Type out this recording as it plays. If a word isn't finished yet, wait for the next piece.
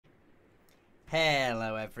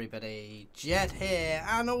Hello everybody, Jet here,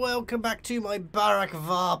 and welcome back to my Barak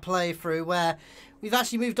Varr playthrough, where we've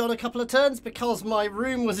actually moved on a couple of turns because my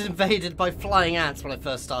room was invaded by flying ants when I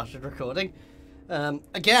first started recording.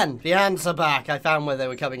 Again, the ants are back. I found where they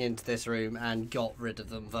were coming into this room and got rid of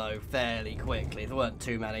them, though, fairly quickly. There weren't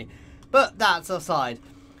too many, but that's aside.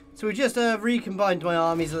 So we just recombined my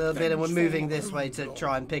armies a little bit, and we're moving this way to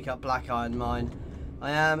try and pick up Black Iron Mine. I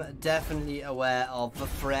am definitely aware of the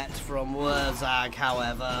threat from Wurzag,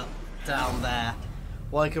 however, down there.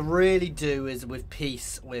 What I can really do is with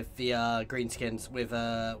peace with the greenskins, with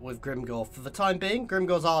Grimgor for the time being.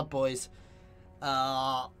 Grimgor's hard boys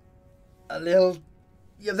are a little,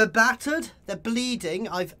 yeah, they're battered, they're bleeding.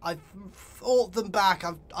 I've fought them back.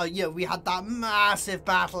 You know, we had that massive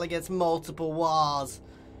battle against multiple wars,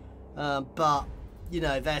 but you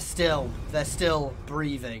know they're still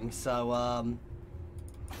breathing. So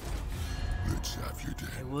Let's have you then.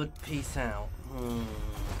 I would peace out.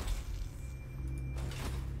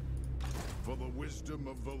 For the wisdom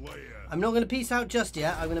of the layer. I'm not going to peace out just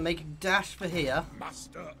yet. I'm going to make a dash for here.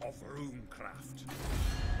 Master of Runecraft.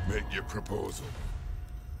 Make your proposal.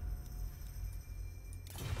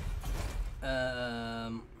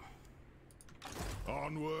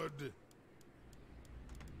 Onward.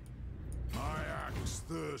 My axe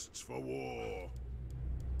thirsts for war.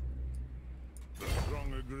 The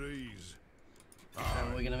throng agrees.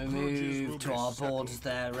 And we're going to move to our borders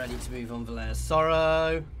there, ready to move on Valaire's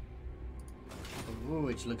Sorrow. Ooh,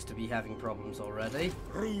 which looks to be having problems already.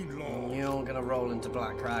 You're going to roll into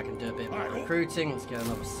Black Crag and do a bit more recruiting. Let's get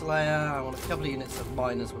another Slayer. I want a couple of units of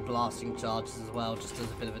miners with blasting charges as well, just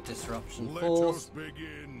as a bit of a disruption force. Let us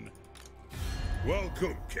begin.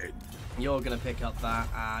 Welcome, King. You're going to pick up that,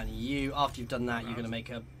 and you, after you've done that, you're going to make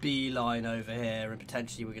a beeline over here, and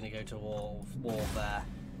potentially we're going to go to war there.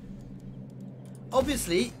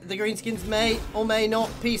 Obviously, the Greenskins may or may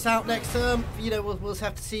not peace out next term. You know, we'll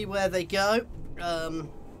have to see where they go.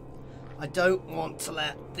 I don't want to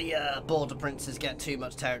let the Border Princes get too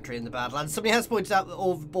much territory in the Badlands. Somebody has pointed out that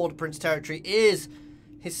all of the Border Prince territory is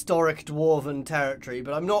historic Dwarven territory,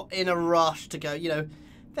 but I'm not in a rush to go, you know,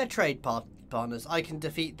 they're trade partners. I can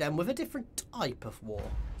defeat them with a different type of war.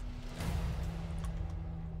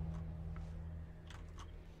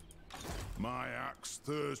 My axe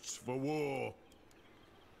thirsts for war.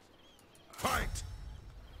 Fight!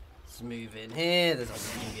 Let's move in here. There's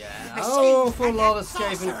an awful lot of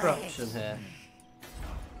scape and corruption here,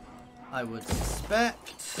 I would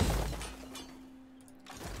suspect.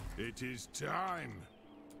 It is time,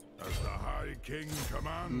 as the High King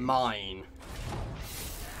commands. Mine.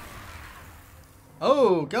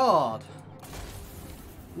 Oh, God.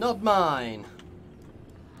 Not mine.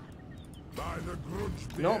 By the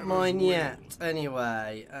grudge Not mine yet,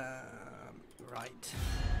 anyway. Right.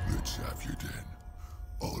 Let's have you then.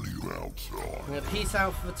 All you outside. I'm going to peace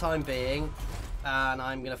out for the time being, and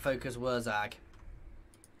I'm going to focus Wurzag.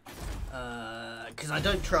 Because I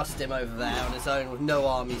don't trust him over there on his own with no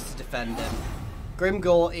armies to defend him.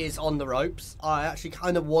 Grimgor is on the ropes. I actually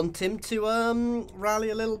kind of want him to rally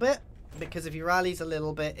a little bit, because if he rallies a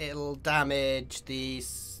little bit, it'll damage the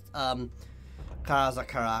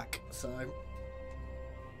Karazakarak, so,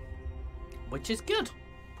 which is good.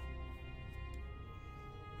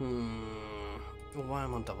 Why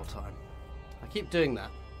am I on double time? I keep doing that.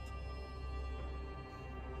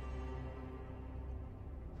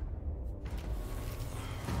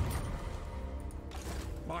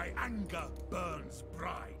 My anger burns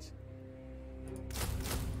bright.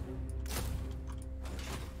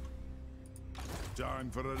 Time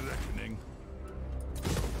for a reckoning.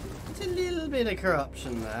 It's a little bit of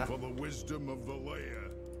corruption there. For the wisdom of the layer,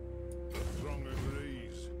 the throng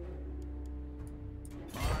agrees.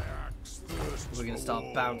 My axe thirsts We're going to for start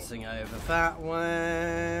war. bouncing over that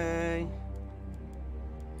way.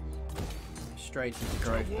 Straight into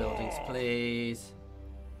growth buildings, please.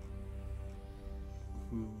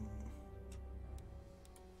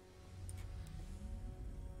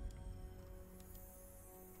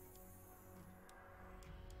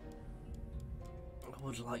 I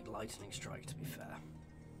would like lightning strike, to be fair.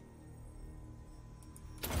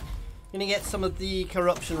 Gonna get some of the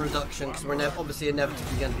corruption reduction because we're obviously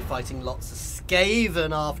inevitably going to be fighting lots of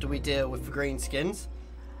Skaven after we deal with the greenskins.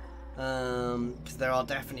 Because there are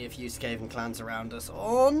definitely a few Skaven clans around us.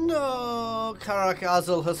 Oh no! Karak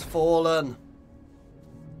Azul has fallen.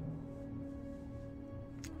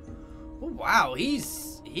 Oh wow,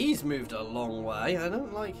 he's moved a long way. I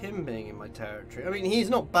don't like him being in my territory. I mean, he's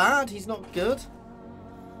not bad, he's not good.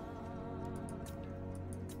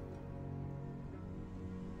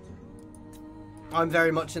 I'm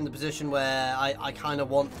very much in the position where I kind of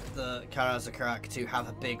want the Karazakarak to have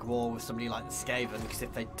a big war with somebody like the Skaven, because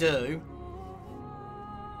if they do...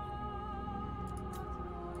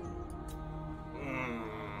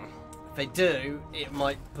 If they do, it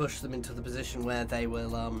might push them into the position where they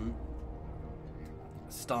will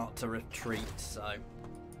start to retreat, so...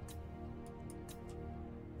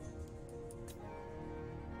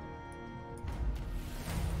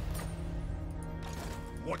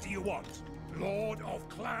 What do you want? Lord of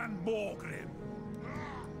Clan Morgrim.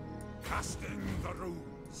 Casting the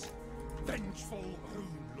runes. Vengeful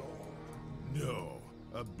rune lord. No,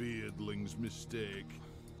 a beardling's mistake.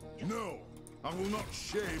 No, I will not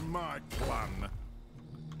shame my clan.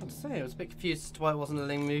 I'd say I was a bit confused as to why it wasn't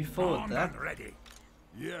letting me move forward there. Armed and ready.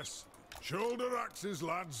 Yes, shoulder axes,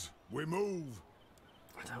 lads. We move.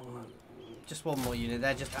 I don't want to... Just one more unit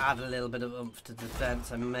there, just add a little bit of oomph to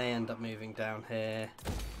defense. I may end up moving down here.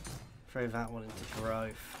 Throw that one into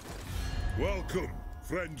growth. Welcome,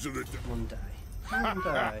 friends of the... One day. One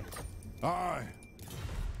day. Aye.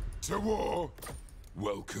 To war.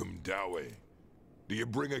 Welcome, Dowie. Do you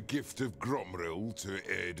bring a gift of Gromril to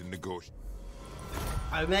aid in negotiations?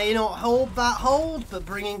 I may not hold that hold, but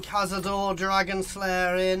bringing Cazador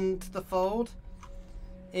Dragonslayer into the fold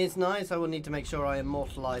is nice. I will need to make sure I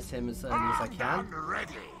immortalise him as early as I can.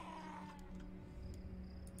 Ready.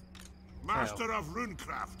 Master of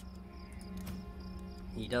Runecraft.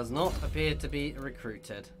 He does not appear to be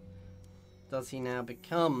recruited. Does he now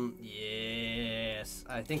become? Yes.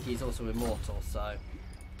 I think he's also immortal, so...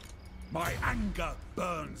 My anger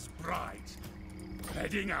burns bright.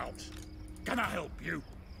 Heading out. Can I help you?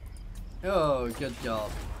 Oh, good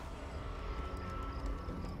job.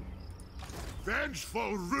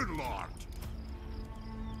 Vengeful Runelord.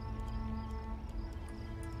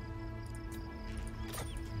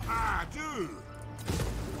 I do.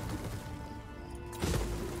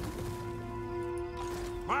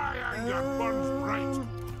 My anger burns bright.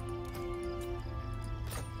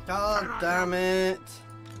 God damn it.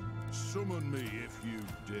 Summon me if you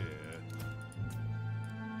dare.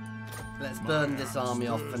 Let's burn this army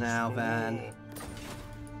off for now, Van.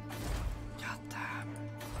 God damn.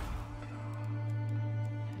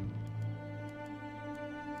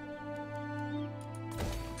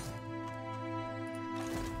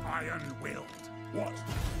 Iron-willed. What?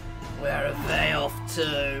 Where are they off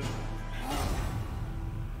to?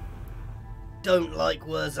 Don't like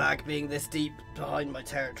Wurzag being this deep behind my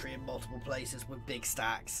territory in multiple places with big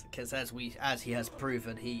stacks, because as he has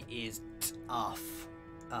proven, he is tough.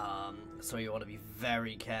 So you want to be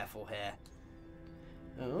very careful here.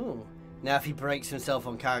 Oh, now if he breaks himself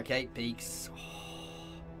on Caracate Peaks.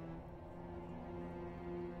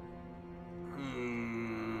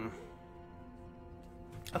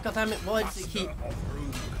 Oh, God damn it, why does it keep...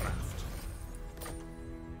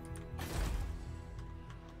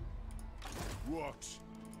 What?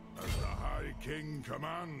 As the High King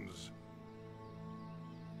commands.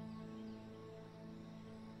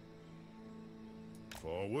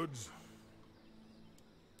 Forwards.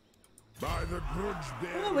 By the grudge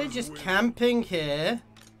bearers. Oh, we're just camping here.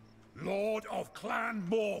 Lord of Clan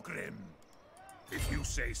Morgrim. If you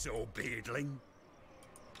say so, beardling.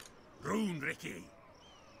 Rune Ricky.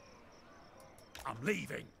 I'm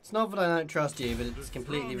leaving. It's not that I don't trust you, but it's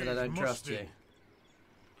completely that I don't trust you.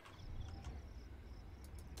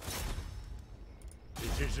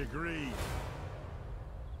 It is agreed.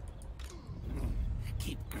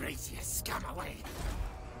 Keep Gracie, scum away.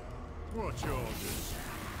 What's orders?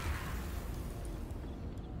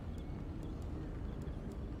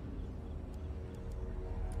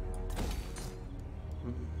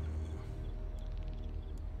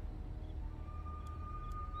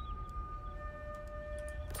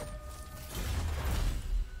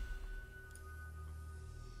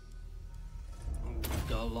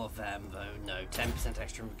 Got a lot of ammo. No, 10%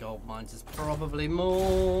 extra from gold mines is probably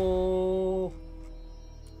more.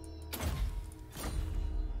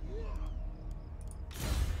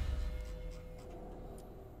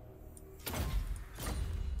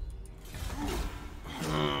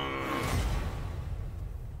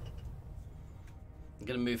 I'm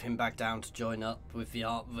going to move him back down to join up with the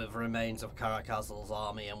remains of Karakazal's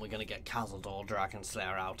army, and we're going to get Kazaldor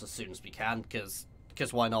Dragonslayer out as soon as we can, because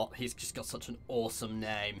why not? He's just got such an awesome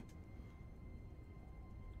name.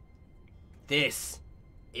 This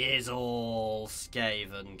is all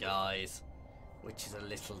Skaven, guys, which is a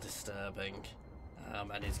little disturbing,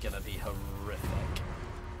 and it's going to be horrific.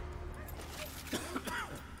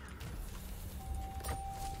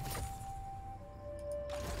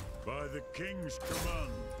 By the King's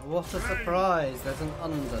command. What a surprise, there's an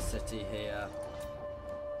Undercity here.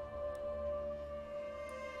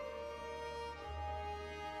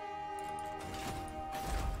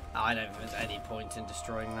 I don't think there's any point in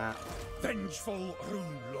destroying that. Vengeful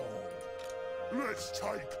Rune Lord. Let's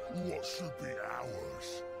take what should be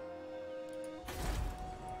ours.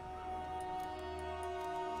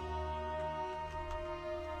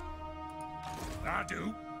 I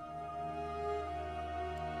do.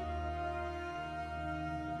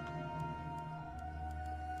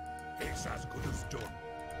 It's as good as done.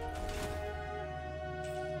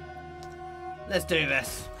 Let's do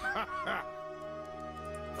this.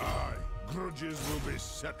 Aye, grudges will be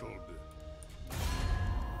settled.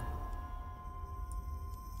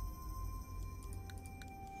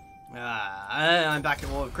 I'm back at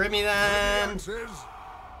war with Grimmy then. To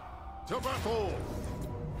battle.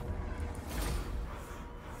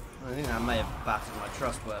 I think that may have battered my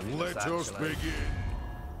trustworthiness, Let us actually. begin.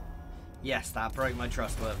 Yes, that broke my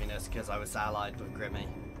trustworthiness because I was allied with Grimmy.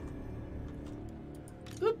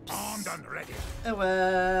 Oops. Armed and ready. Oh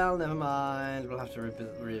well, never mind. We'll have to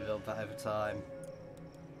rebuild that over time.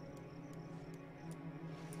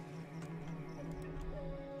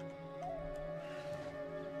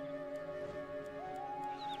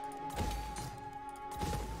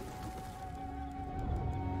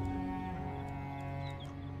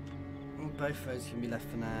 Both of those can be left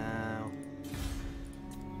for now.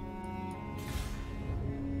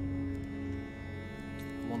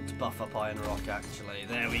 I want to buff up Iron Rock, actually.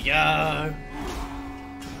 There we go!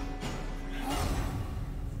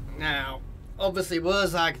 Now, obviously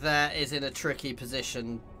Wurzag there is in a tricky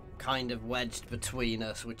position, kind of wedged between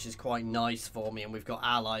us, which is quite nice for me, and we've got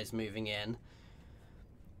allies moving in.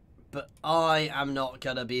 But I am not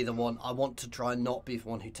going to be the one. I want to try and not be the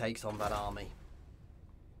one who takes on that army.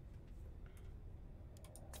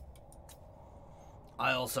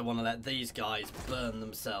 I also want to let these guys burn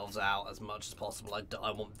themselves out as much as possible. I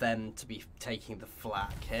want them to be taking the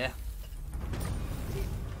flak here.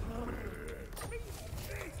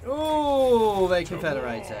 Oh, they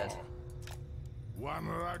confederated. One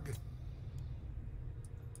rag.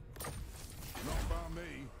 Not by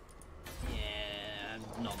me. Yeah,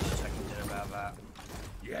 not much I can do about that.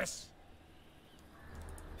 Yes.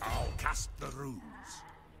 I'll cast the runes.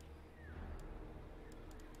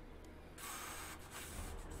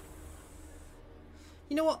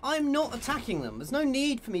 You know what? I'm not attacking them. There's no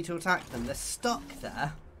need for me to attack them. They're stuck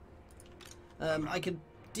there. I could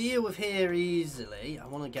deal with here easily. I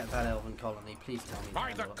want to get that elven colony. Please tell me.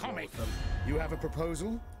 By the comet. You have a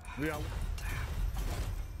proposal? We are...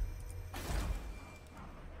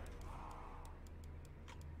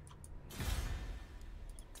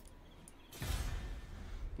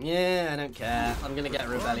 Yeah, I don't care. I'm going to get a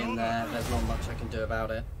rebellion there. There's not much I can do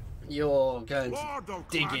about it. You're going to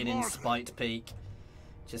dig in Spite Peak.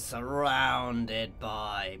 Just surrounded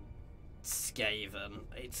by Skaven.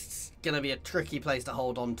 It's going to be a tricky place to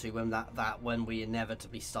hold on to when we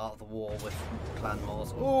inevitably start the war with Clan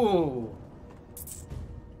Moors. Ooh!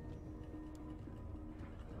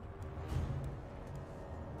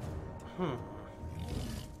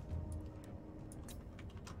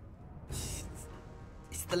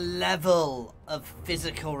 It's the level of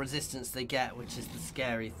physical resistance they get, which is the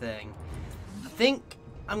scary thing. I think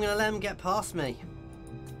I'm going to let them get past me.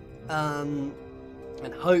 And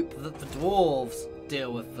hope that the dwarves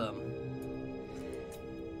deal with them.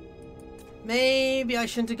 Maybe I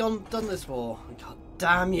shouldn't have done this war. God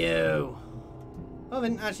damn you! Oh, I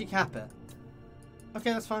didn't actually cap it.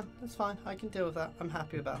 Okay, that's fine. That's fine. I can deal with that. I'm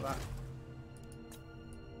happy about that.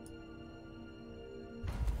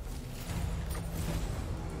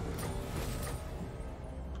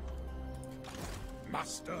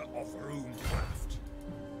 Master of Runecraft.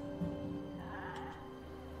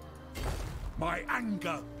 My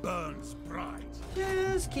anger burns bright.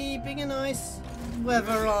 Just keeping a nice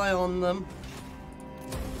weather eye on them.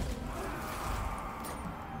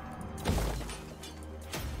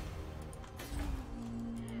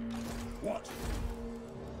 What?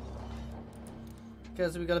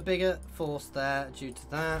 Because we've got a bigger force there due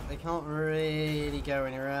to that. They can't really go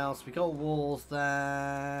anywhere else. We've got walls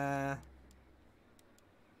there.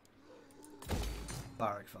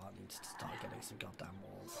 Barak Varr needs to start getting some goddamn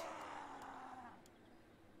walls.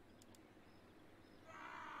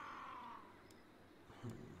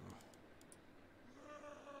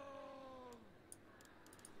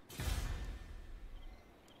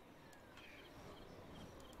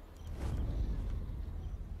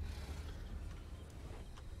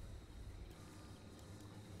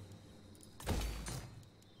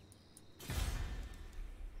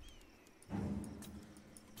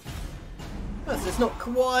 It's not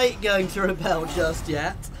quite going to rebel just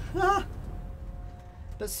yet.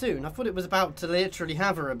 But soon. I thought it was about to literally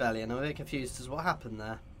have a rebellion. I'm a bit confused as to what happened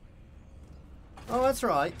there. Oh, that's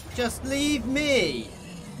right. Just leave me.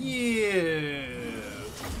 You.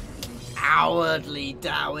 Cowardly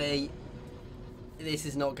Dowie. This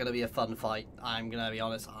is not going to be a fun fight. I'm going to be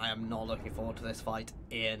honest. I am not looking forward to this fight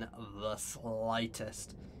in the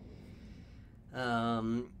slightest.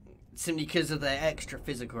 Simply because of their extra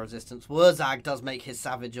physical resistance. Wurzag does make his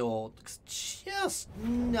Savage Orcs just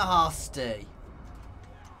nasty.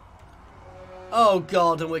 Oh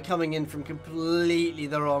god, and we're coming in from completely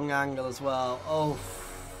the wrong angle as well. Oh.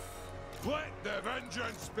 Let the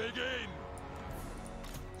vengeance begin!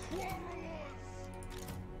 Quarrelers!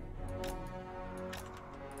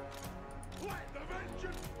 Let the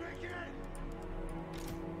vengeance begin!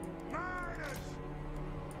 Miners!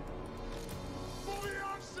 For the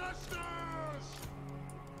ancestors!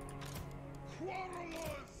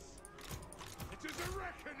 Quarrelers! It is a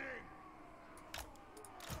reckoning!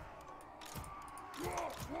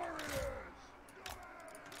 Dwarf warriors!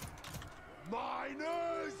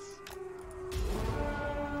 Miners!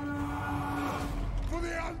 For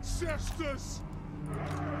the ancestors!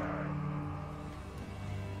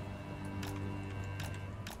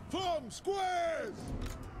 Form squares!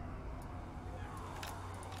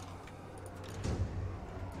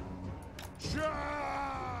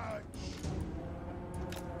 Charge!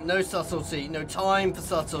 No subtlety, no time for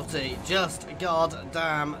subtlety. Just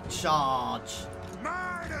goddamn charge.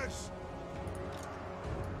 Miners!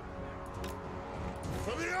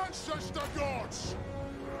 For the ancestor gods!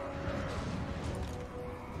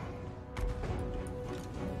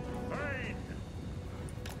 Fine!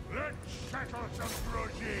 Let's settle some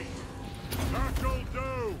grudges! That'll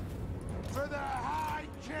do! For the High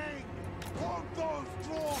King! Want those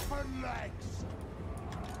dwarfen legs!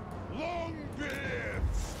 Long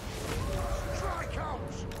beards! Strike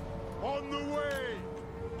out! On the way!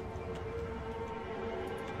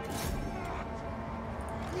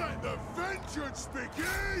 Let the vengeance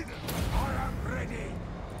begin! I am ready!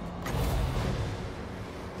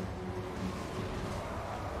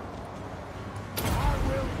 I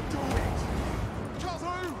will do it!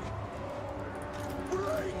 Kazoo!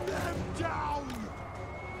 Bring them down!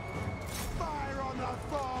 Fire on the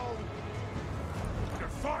foe!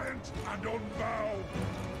 Defiant and unbound!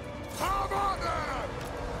 How about that?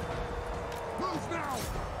 Move now!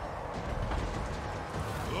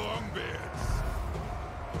 Longbeards!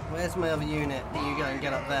 Where's my other unit? You go and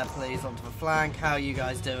get up there, please, onto the flank. How are you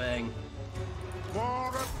guys doing? War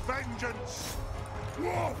of vengeance!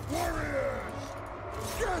 Dwarf warriors!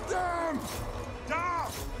 Get them!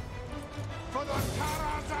 Down! For the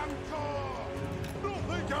Tarazan Corps!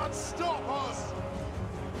 Nothing can stop us!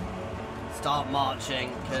 Start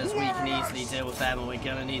marching, because we can easily deal with them, and we're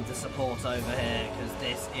going to need the support over here, because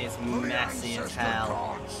this is messy as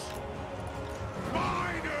hell.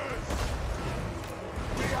 Miners!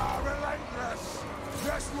 We are relentless!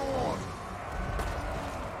 Yes, Lord!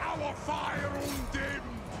 Our fire undimmed!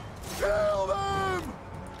 Kill them!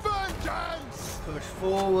 Vengeance! Push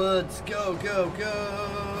forwards, go, go,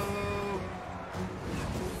 go!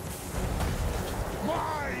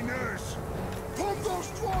 Miners! Pump those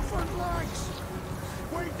dwarfen legs!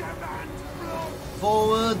 We demand blood!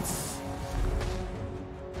 Forwards!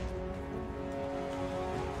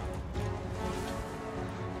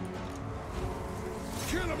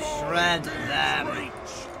 Kill them all! Shred them!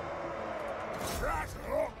 Reach! That's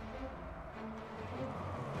up!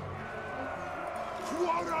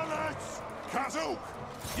 Quarterlets! Kazook!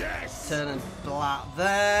 Yes! Turn and blap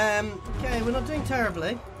them. Okay, we're not doing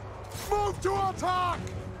terribly. Move to attack!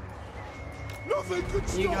 Nothing could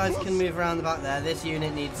stop You guys us. can move around the back there. This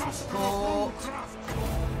unit needs some support.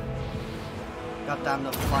 Goddamn,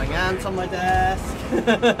 not flying ants on my desk.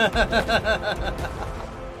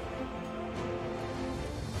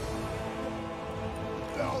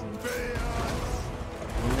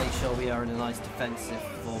 Make sure we are in a nice defensive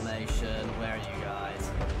formation. Where are you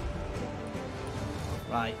guys?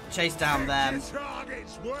 Right, chase down them.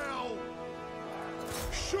 Targets well.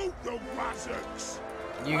 Shoot the buttocks.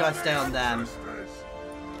 You guys stay on them.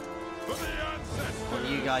 For the ancestors. I want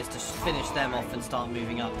you guys to finish them off and start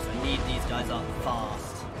moving up. So I need these guys up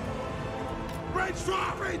fast. Rage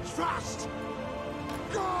fast.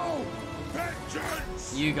 Go.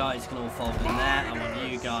 Vengeance. You guys can all fold in there. I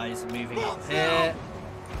want you guys moving up here.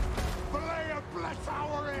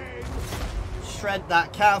 Shred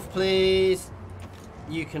that cav, please.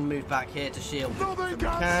 You can move back here to shield the Nothing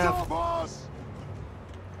can cav. stop us.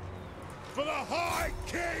 For the High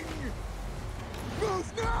King.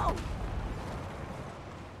 Move now.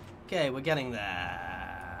 Okay, we're getting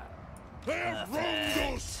there. They have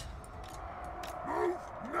wronged us. Move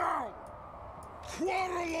now.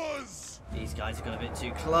 Quarrelers. These guys have got a bit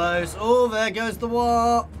too close. Oh, there goes the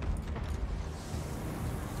warp.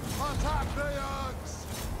 Attack beards!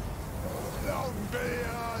 Long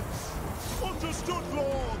beards! Understood,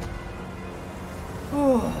 Lord!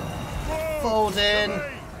 Fold in.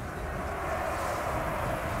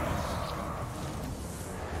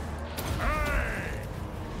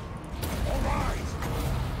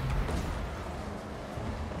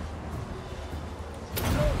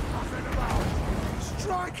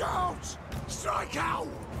 Strike out! Strike out!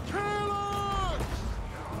 Kill us!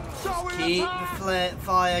 Shall we Keep attack? the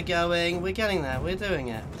fire going. We're getting there. We're doing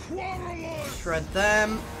it. Quarrelers! Shred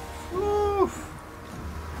them. Oof.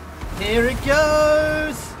 Here it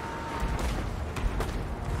goes.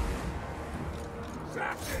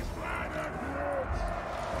 Zap this planet!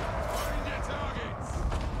 Find your targets!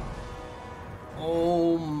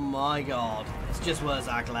 Oh my god. It's just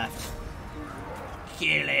Wurzag left.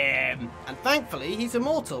 Kill him. And thankfully, he's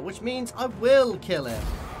immortal, which means I will kill him.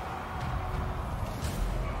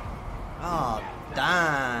 Ah,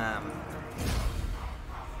 damn.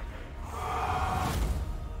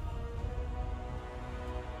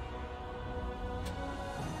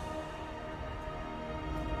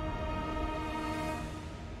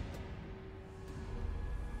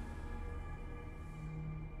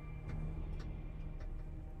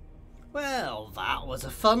 Well, that was a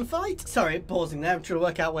fun fight. Sorry, pausing there. I'm trying to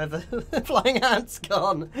work out where the flying ant's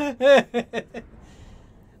gone.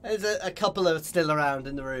 There's a couple of still around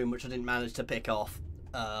in the room, which I didn't manage to pick off.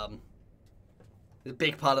 There's a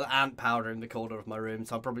big pile of ant powder in the corner of my room,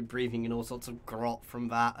 so I'm probably breathing in all sorts of grot from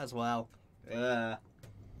that as well. Yeah.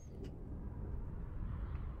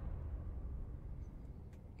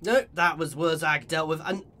 No, that was Wurzag dealt with,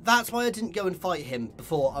 and that's why I didn't go and fight him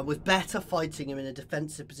before. I was better fighting him in a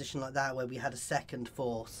defensive position like that, where we had a second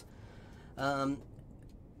force.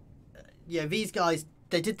 Yeah, these guys,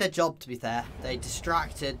 they did their job, to be fair. They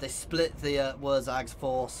distracted, they split the Wurzag's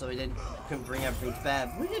force, so he couldn't bring everything to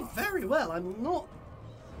bear. We did very well. I'm not...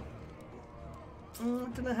 I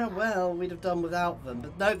don't know how well we'd have done without them,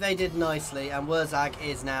 but no, they did nicely, and Wurzag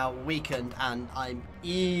is now weakened, and I'm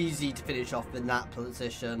easy to finish off in that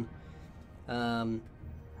position. The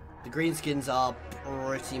greenskins are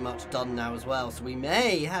pretty much done now as well, so we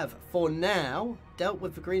may have, for now, dealt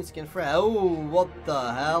with the greenskin threat. Oh, what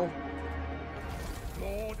the hell?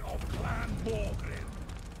 Lord of Clan Morgrim.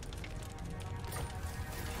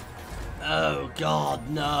 Oh god,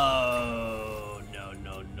 no.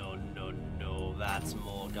 That's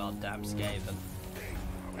more goddamn Skaven.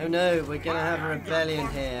 Oh no, we're gonna have a rebellion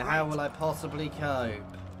here. How will I possibly cope?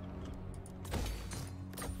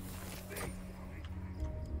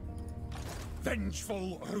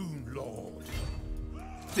 Vengeful Rune Lord.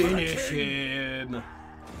 Finish him!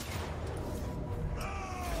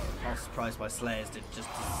 I was surprised my Slayers did just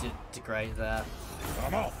disintegrate there.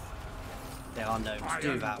 Come off. They are known to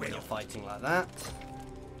do that when you're fighting like that.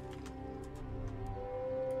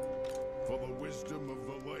 For the wisdom of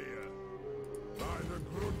the lair, by the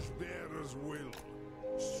grudge bearer's will,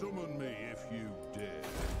 summon me if you dare.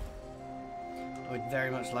 I would very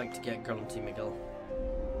much like to get Grunty McGill.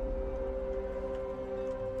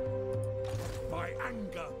 My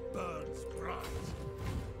anger burns bright.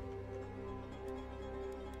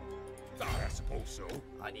 I suppose so.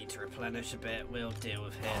 I need to replenish a bit. We'll deal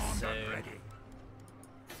with his Armed and soon. ready.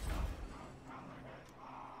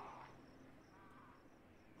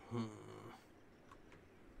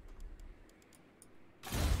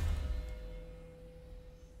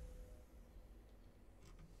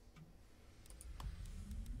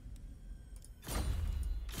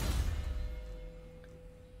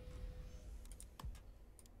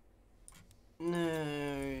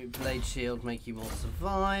 No, blade shield make you more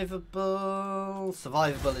survivable.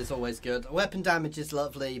 Survivable is always good. Weapon damage is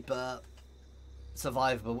lovely, but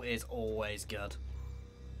survivable is always good.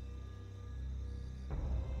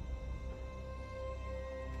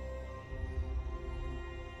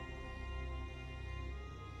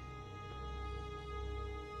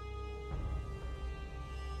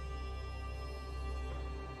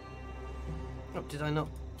 Oh, did I not?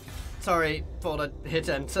 Sorry, thought I'd hit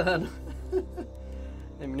end turn.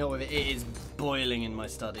 Let me know with it. It is boiling in my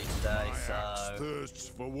study today, My axe so thirsts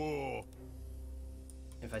for war.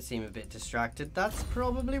 if I seem a bit distracted, that's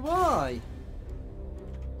probably why.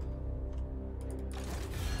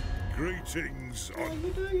 Greetings Oh, on...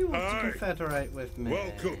 you know you want to Aye. confederate with me.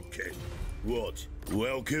 Welcome, King. What?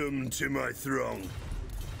 Welcome to my throng.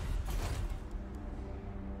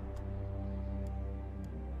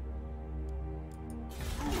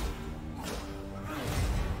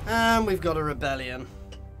 And we've got a rebellion.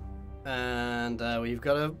 And we've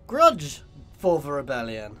got a grudge for the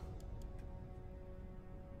rebellion.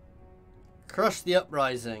 Crush the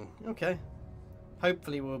uprising. Okay.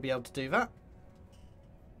 Hopefully we'll be able to do that.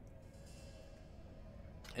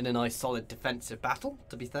 In a nice solid defensive battle,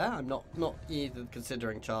 to be fair. I'm not even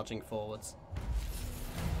considering charging forwards.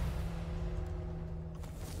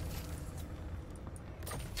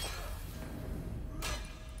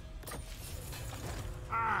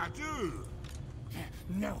 I do.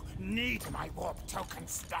 No need my warp token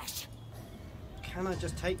stash. Can I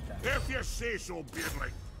just take that? If you say so,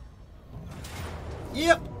 Beardling.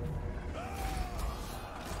 Yep.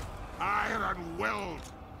 Iron willed.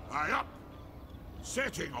 Aye up.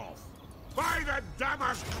 Setting off. By the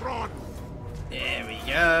Dammer's Cron. There we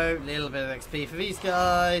go. Little bit of XP for these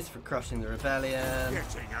guys for crushing the rebellion.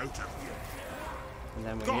 Getting out of here. And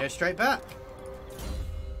then we're going to go straight back.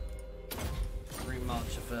 Route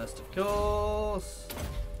Marcher first, of course.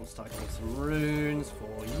 We'll start getting some runes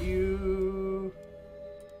for you.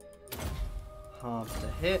 Hard to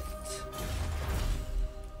hit.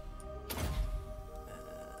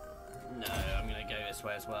 No, I'm going to go this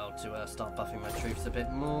way as well to start buffing my troops a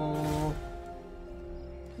bit more.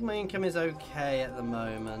 My income is okay at the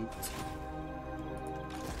moment.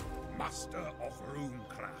 Master of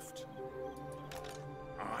Runecraft.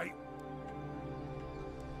 Aye.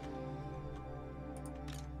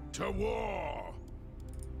 To war!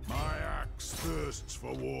 My axe thirsts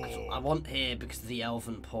for war. I want here because of the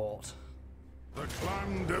Elven Port. The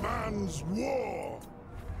clan demands war!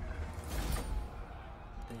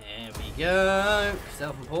 There we go.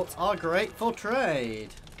 Elven Ports are great for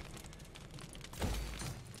trade.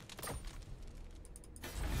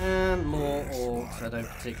 And more orcs I don't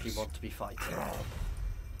particularly want to be fighting.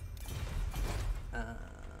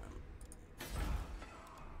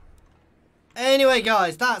 Anyway,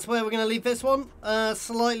 guys, that's where we're going to leave this one.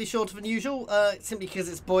 Slightly shorter than usual, simply because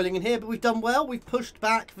it's boiling in here. But we've done well. We've pushed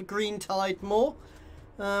back the green tide more.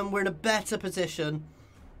 We're in a better position.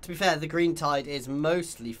 To be fair, the green tide is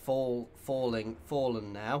mostly fallen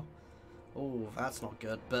now. Oh, that's not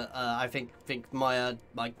good. But I think my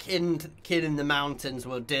kin in the mountains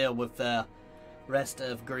will deal with the rest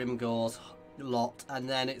of Grimgor's lot, and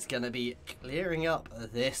then it's going to be clearing up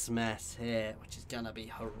this mess here, which is going to be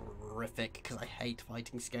horrific because I hate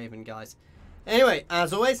fighting Skaven, guys. Anyway,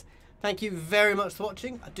 as always, thank you very much for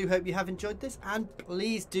watching. I do hope you have enjoyed this, and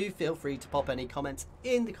please do feel free to pop any comments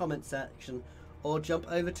in the comment section or jump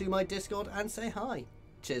over to my Discord and say hi.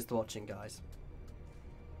 Cheers to watching, guys.